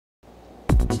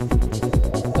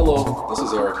Hello, this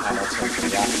is Eric Hamilton from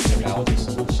Yahoo Technology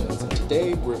Solutions, and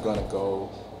today we're going to go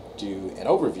do an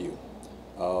overview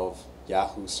of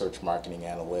Yahoo Search Marketing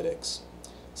Analytics.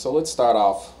 So let's start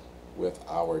off with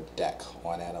our deck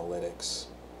on analytics.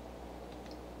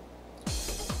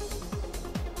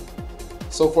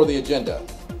 So for the agenda,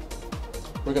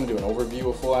 we're going to do an overview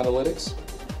of full analytics,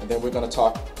 and then we're going to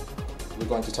talk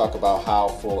about how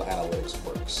full analytics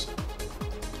works.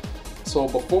 So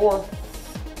before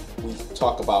we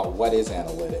talk about what is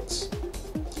analytics,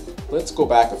 let's go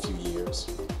back a few years.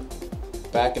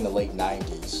 Back in the late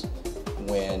 90s,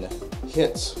 when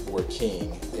hits were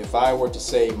king. If I were to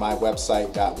say my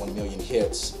website got 1 million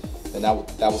hits, then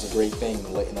that was a great thing in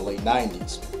the late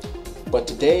 90s. But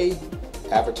today,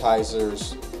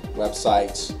 advertisers'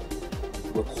 websites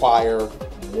require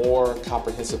more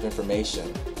comprehensive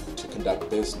information to conduct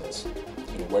business.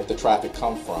 Where did the traffic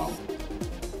come from?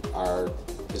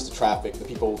 Is the traffic the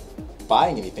people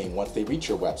buying anything once they reach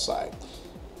your website?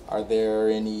 Are there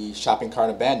any shopping cart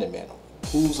abandonment?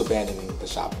 Who's abandoning the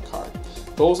shopping cart?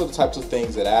 Those are the types of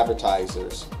things that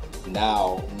advertisers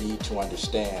now need to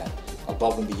understand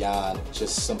above and beyond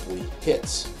just simply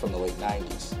hits from the late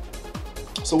 90s.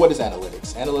 So what is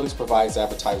analytics? Analytics provides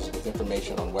advertisers with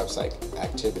information on website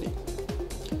activity.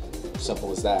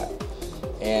 Simple as that.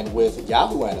 And with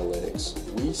Yahoo Analytics,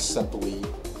 we simply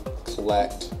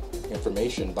collect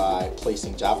information by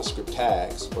placing JavaScript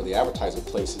tags, or the advertiser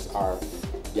places our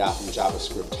Yahoo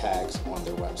JavaScript tags on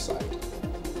their website.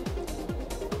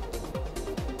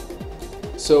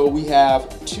 So we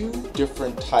have two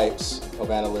different types of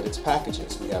analytics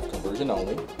packages. We have conversion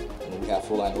only and we have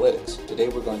full analytics. Today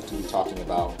we're going to be talking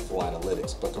about full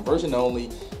analytics, but conversion only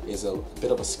is a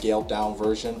bit of a scaled down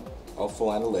version of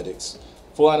full analytics.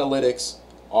 Full analytics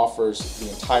offers the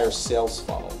entire sales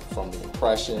funnel, from the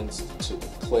impressions to the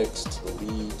clicks to the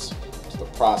leads to the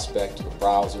prospect to the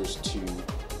browsers to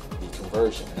the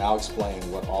conversion. And I'll explain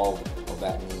what all of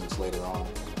that means later on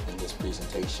in this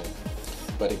presentation.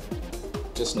 But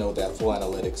just know that full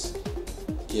analytics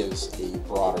gives a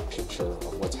broader picture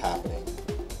of what's happening.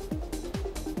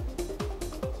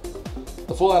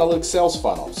 The full analytics sales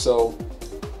funnel. So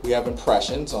we have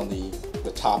impressions on the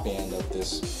top end of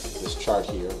this chart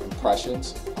here.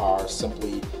 Impressions are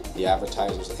simply the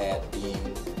advertiser's ad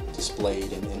being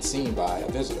displayed and seen by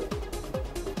a visitor.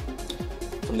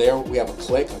 From there we have a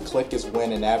click. A click is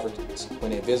when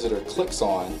a visitor clicks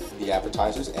on the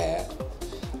advertiser's ad.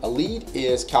 A lead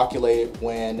is calculated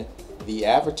when the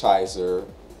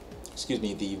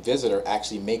visitor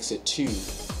actually makes it to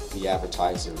the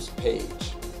advertiser's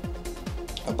page.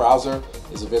 A browser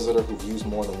is a visitor who views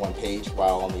more than one page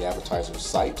while on the advertiser's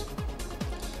site.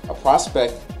 A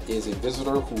prospect is a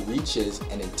visitor who reaches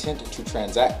an intent to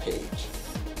transact page.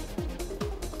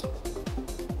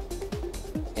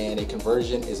 And a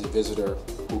conversion is a visitor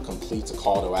who completes a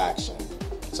call to action,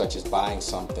 such as buying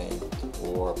something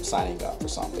or signing up for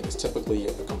something. It's typically,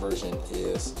 a conversion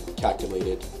is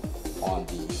calculated on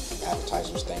the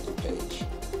advertiser's thank you page.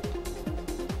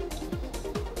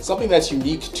 Something that's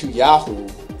unique to Yahoo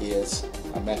is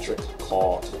a metric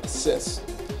called assists.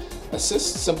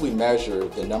 Assists simply measure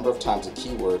the number of times a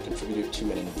keyword contributed to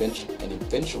an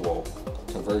eventual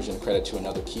conversion credit to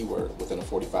another keyword within a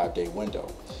 45-day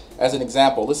window. As an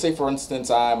example, let's say for instance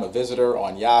I'm a visitor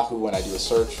on Yahoo and I do a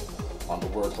search on the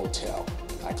word hotel.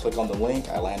 I click on the link,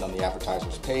 I land on the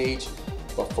advertiser's page,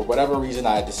 but for whatever reason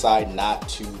I decide not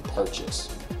to purchase.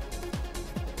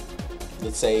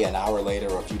 Let's say an hour later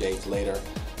or a few days later,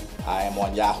 I am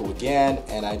on Yahoo again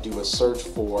and I do a search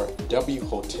for W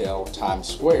Hotel Times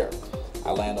Square.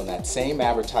 I land on that same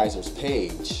advertiser's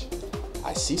page.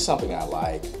 I see something I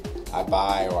like, I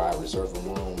buy or I reserve a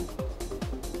room.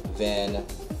 Then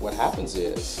what happens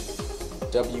is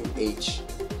W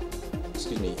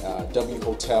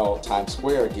Hotel Times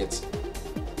Square gets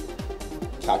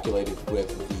calculated with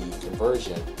the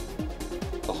conversion.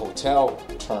 The hotel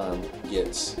term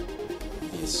gets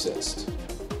the assist.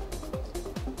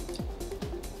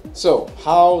 So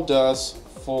how does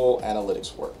full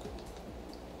analytics work?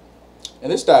 In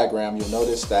this diagram, you'll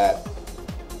notice that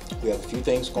we have a few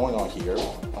things going on here.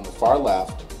 On the far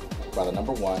left, by the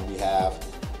number 1, we have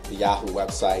the Yahoo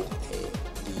website,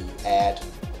 the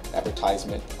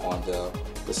advertisement on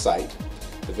the site.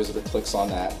 The visitor clicks on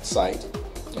that site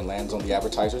and lands on the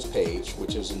advertiser's page,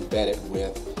 which is embedded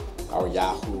with our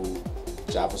Yahoo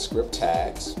JavaScript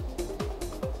tags.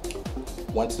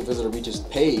 Once the visitor reaches the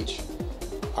page,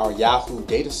 our Yahoo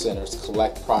data centers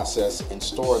collect, process, and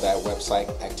store that website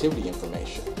activity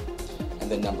information. And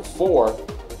then number 4,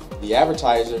 the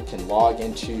advertiser can log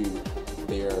into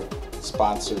their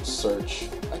sponsored search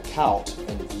account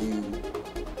and view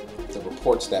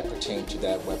reports that pertain to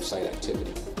that website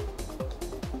activity.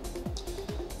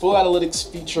 Full analytics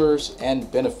features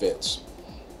and benefits.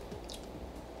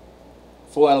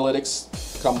 Full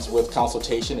analytics comes with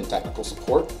consultation and technical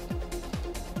support.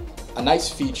 A nice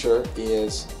feature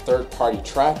is third-party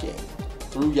tracking.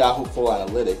 Through Yahoo Full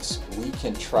Analytics, we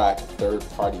can track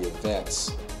third-party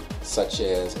events such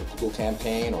as a Google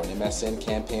campaign or an MSN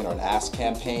campaign or an Ask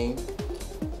campaign.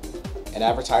 An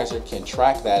advertiser can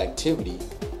track that activity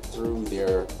through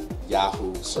their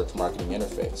Yahoo search marketing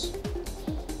interface.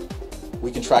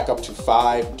 We can track up to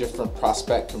 5 different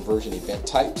prospect conversion event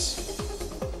types.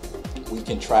 We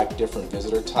can track different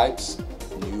visitor types,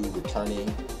 new,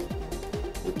 returning,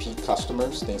 repeat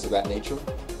customers, things of that nature.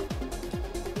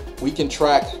 We can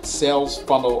track sales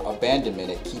funnel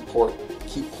abandonment at key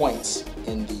points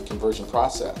in the conversion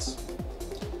process.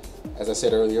 As I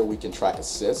said earlier, we can track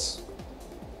assists.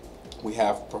 We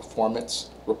have performance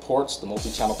reports, the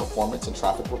multi-channel performance and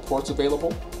traffic reports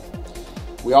available.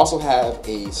 We also have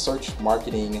a search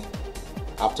marketing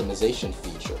optimization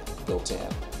feature built in.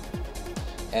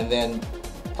 And then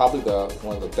probably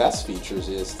one of the best features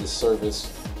is this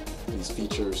service, these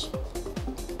features,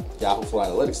 Yahoo Full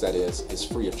Analytics that is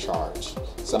free of charge.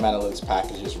 Some analytics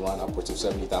packages run upwards of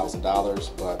 $70,000,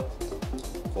 but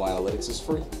Full Analytics is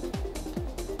free.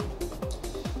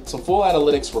 Some Full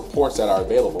Analytics reports that are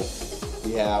available.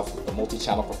 We have the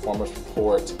multi-channel performance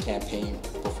report, campaign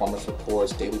performance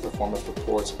reports, daily performance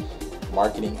reports,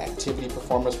 marketing activity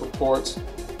performance reports,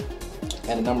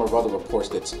 and a number of other reports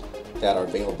that are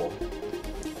available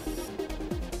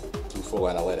through Full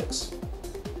Analytics.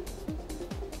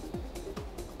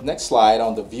 Next slide,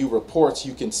 on the view reports,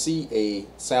 you can see a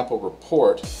sample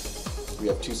report. We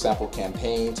have 2 sample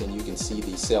campaigns, and you can see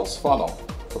the sales funnel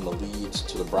from the leads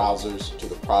to the browsers to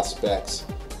the prospects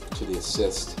to the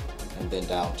assists and then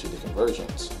down to the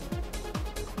conversions.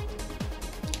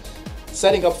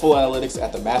 Setting up Full Analytics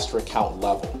at the master account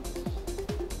level.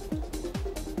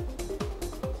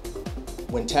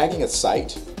 When tagging a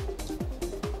site,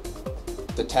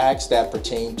 the tags that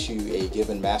pertain to a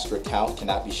given master account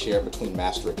cannot be shared between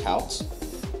master accounts.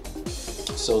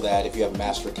 So that if you have a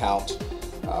master account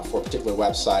for a particular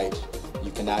website,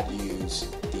 you cannot use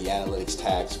the analytics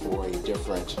tags for a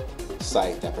different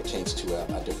site that pertains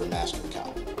to a different master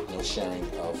account. No sharing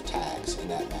of tags in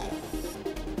that manner.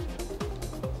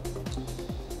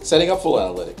 Setting up Full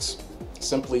Analytics.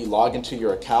 Simply log into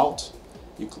your account.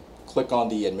 You click on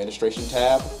the Administration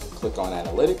tab, click on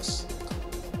Analytics,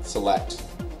 select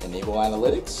Enable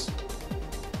Analytics,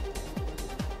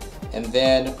 and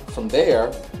then from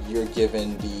there you're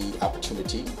given the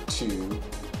opportunity to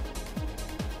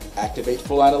activate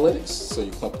Full Analytics. So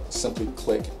you simply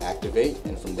click Activate,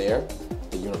 and from there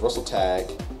the universal tag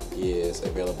is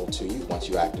available to you once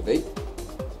you activate.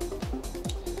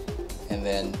 And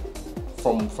then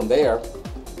from there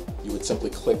you would simply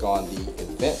click on the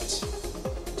Event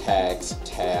Tags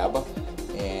tab,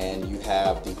 and you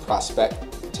have the prospect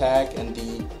tag and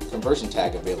the conversion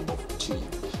tag available to you.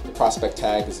 The prospect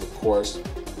tag is, of course,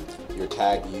 your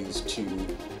tag used to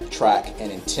track an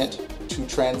intent to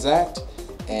transact,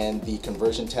 and the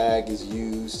conversion tag is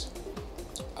used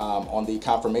on the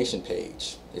confirmation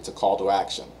page. It's a call to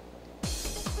action.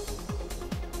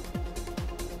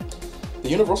 The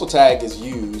universal tag is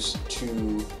used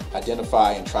to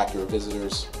identify and track your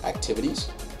visitors' activities,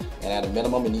 and at a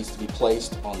minimum it needs to be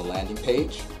placed on the landing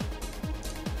page.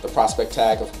 The prospect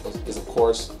tag is of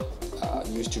course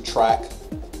used to track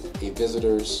a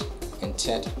visitor's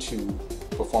intent to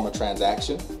perform a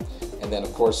transaction, and then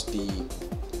of course the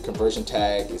conversion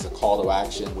tag is a call to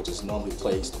action, which is normally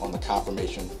placed on the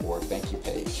confirmation or thank you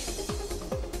page.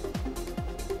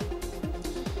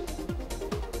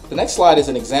 The next slide is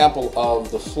an example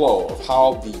of the flow of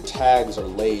how the tags are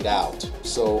laid out.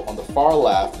 So on the far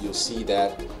left you'll see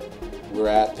that we're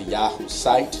at the Yahoo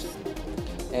site,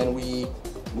 and we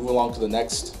move along to the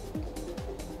next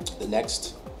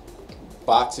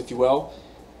box, if you will,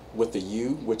 with the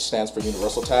U, which stands for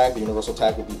universal tag. The universal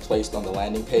tag will be placed on the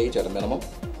landing page at a minimum.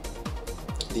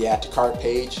 The add to cart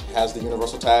page has the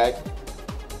universal tag.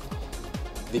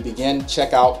 The begin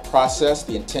checkout process,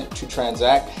 the intent to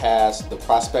transact, has the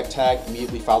prospect tag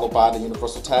immediately followed by the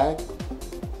universal tag.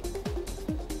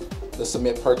 The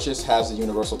submit purchase has the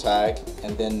universal tag,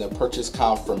 and then the purchase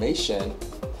confirmation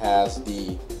has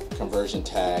the conversion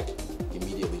tag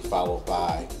immediately followed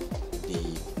by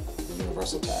the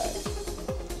universal tag.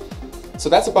 So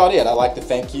that's about it. I'd like to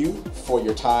thank you for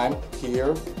your time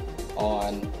here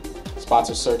on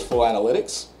Sponsor Search Full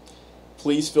Analytics.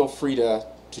 Please feel free to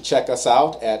check us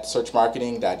out at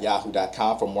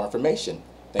searchmarketing.yahoo.com for more information.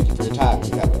 Thank you for your time.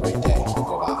 You have a great day.